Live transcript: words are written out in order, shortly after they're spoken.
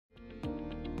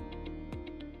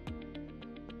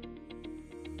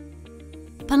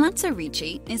Palazzo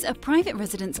Ricci is a private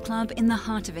residence club in the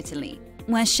heart of Italy,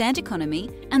 where shared economy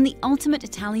and the ultimate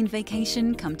Italian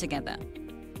vacation come together.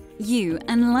 You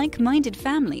and like-minded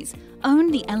families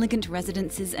own the elegant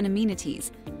residences and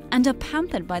amenities and are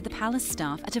pampered by the palace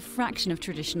staff at a fraction of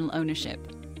traditional ownership.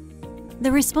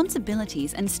 The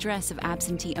responsibilities and stress of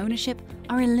absentee ownership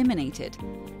are eliminated,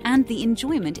 and the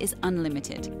enjoyment is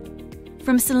unlimited.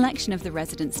 From selection of the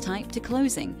residence type to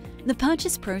closing, the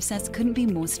purchase process couldn't be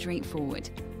more straightforward.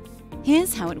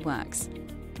 Here's how it works.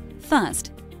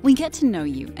 First, we get to know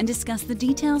you and discuss the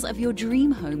details of your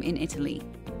dream home in Italy.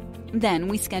 Then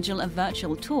we schedule a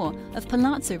virtual tour of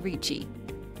Palazzo Ricci.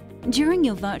 During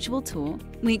your virtual tour,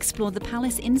 we explore the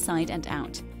palace inside and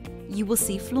out. You will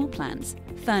see floor plans,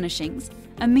 furnishings,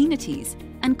 amenities,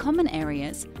 and common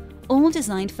areas, all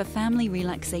designed for family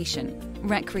relaxation,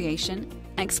 recreation,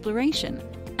 exploration,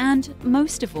 and,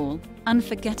 most of all,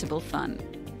 unforgettable fun.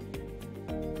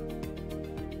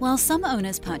 While some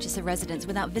owners purchase a residence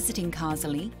without visiting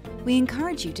Casali, we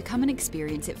encourage you to come and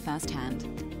experience it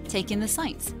firsthand. Take in the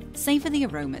sights, savor the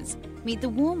aromas, meet the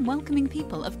warm, welcoming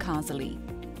people of Casali.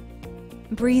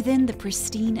 Breathe in the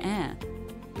pristine air.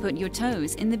 Put your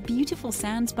toes in the beautiful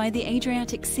sands by the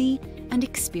Adriatic Sea and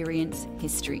experience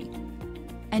history.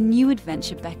 A new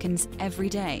adventure beckons every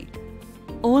day.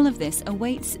 All of this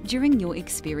awaits during your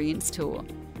experience tour.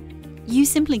 You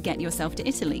simply get yourself to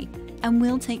Italy, and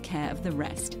we'll take care of the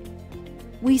rest.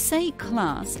 We say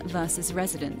class versus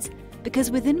residence because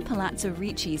within Palazzo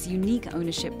Ricci's unique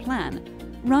ownership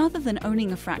plan, rather than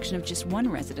owning a fraction of just one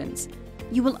residence,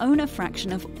 you will own a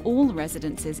fraction of all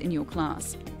residences in your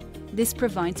class. This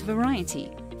provides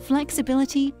variety,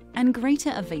 flexibility, and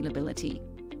greater availability.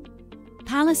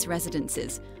 Palace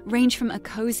residences range from a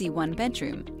cozy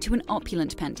one-bedroom to an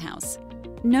opulent penthouse.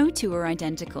 No two are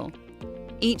identical.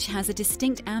 Each has a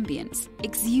distinct ambience,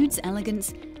 exudes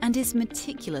elegance, and is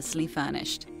meticulously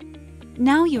furnished.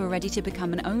 Now you are ready to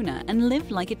become an owner and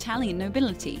live like Italian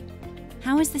nobility.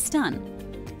 How is this done?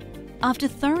 After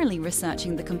thoroughly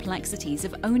researching the complexities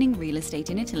of owning real estate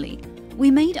in Italy,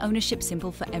 we made ownership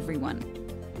simple for everyone.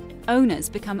 Owners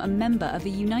become a member of a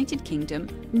United Kingdom,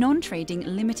 non-trading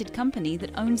limited company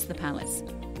that owns the palace.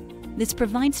 This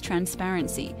provides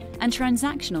transparency and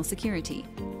transactional security.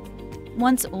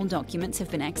 Once all documents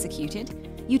have been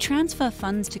executed, you transfer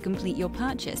funds to complete your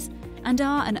purchase and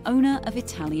are an owner of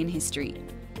Italian history.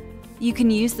 You can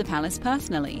use the palace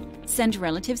personally, send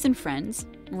relatives and friends,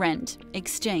 rent,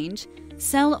 exchange,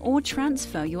 sell or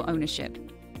transfer your ownership.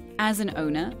 As an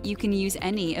owner, you can use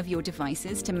any of your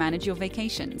devices to manage your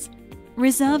vacations,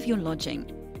 reserve your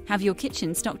lodging, have your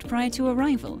kitchen stocked prior to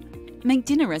arrival, make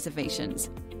dinner reservations,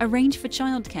 arrange for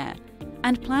childcare,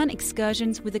 and plan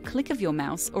excursions with a click of your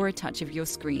mouse or a touch of your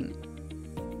screen.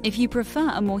 If you prefer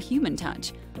a more human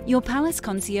touch, your palace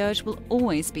concierge will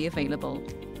always be available.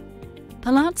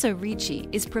 Palazzo Ricci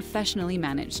is professionally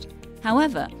managed.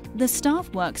 However, the staff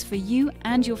works for you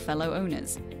and your fellow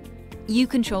owners. You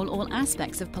control all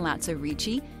aspects of Palazzo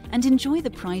Ricci and enjoy the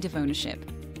pride of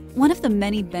ownership. One of the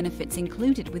many benefits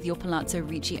included with your Palazzo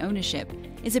Ricci ownership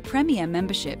is a premier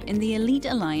membership in the Elite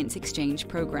Alliance Exchange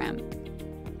program.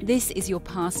 This is your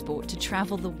passport to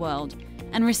travel the world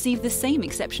and receive the same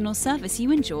exceptional service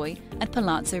you enjoy at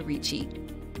Palazzo Ricci.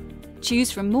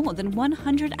 Choose from more than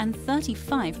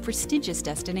 135 prestigious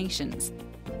destinations.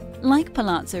 Like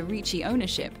Palazzo Ricci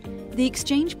ownership, the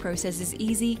exchange process is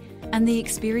easy and the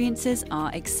experiences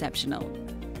are exceptional.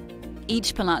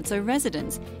 Each Palazzo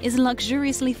residence is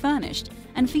luxuriously furnished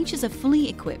and features a fully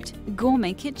equipped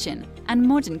gourmet kitchen and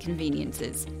modern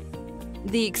conveniences.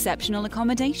 The exceptional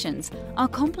accommodations are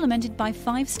complemented by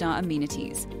 5-star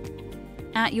amenities.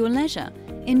 At your leisure,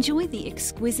 enjoy the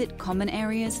exquisite common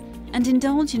areas and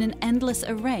indulge in an endless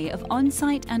array of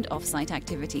on-site and off-site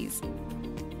activities.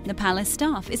 The palace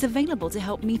staff is available to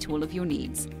help meet all of your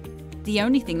needs. The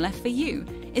only thing left for you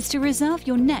is to reserve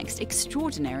your next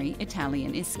extraordinary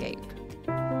Italian escape.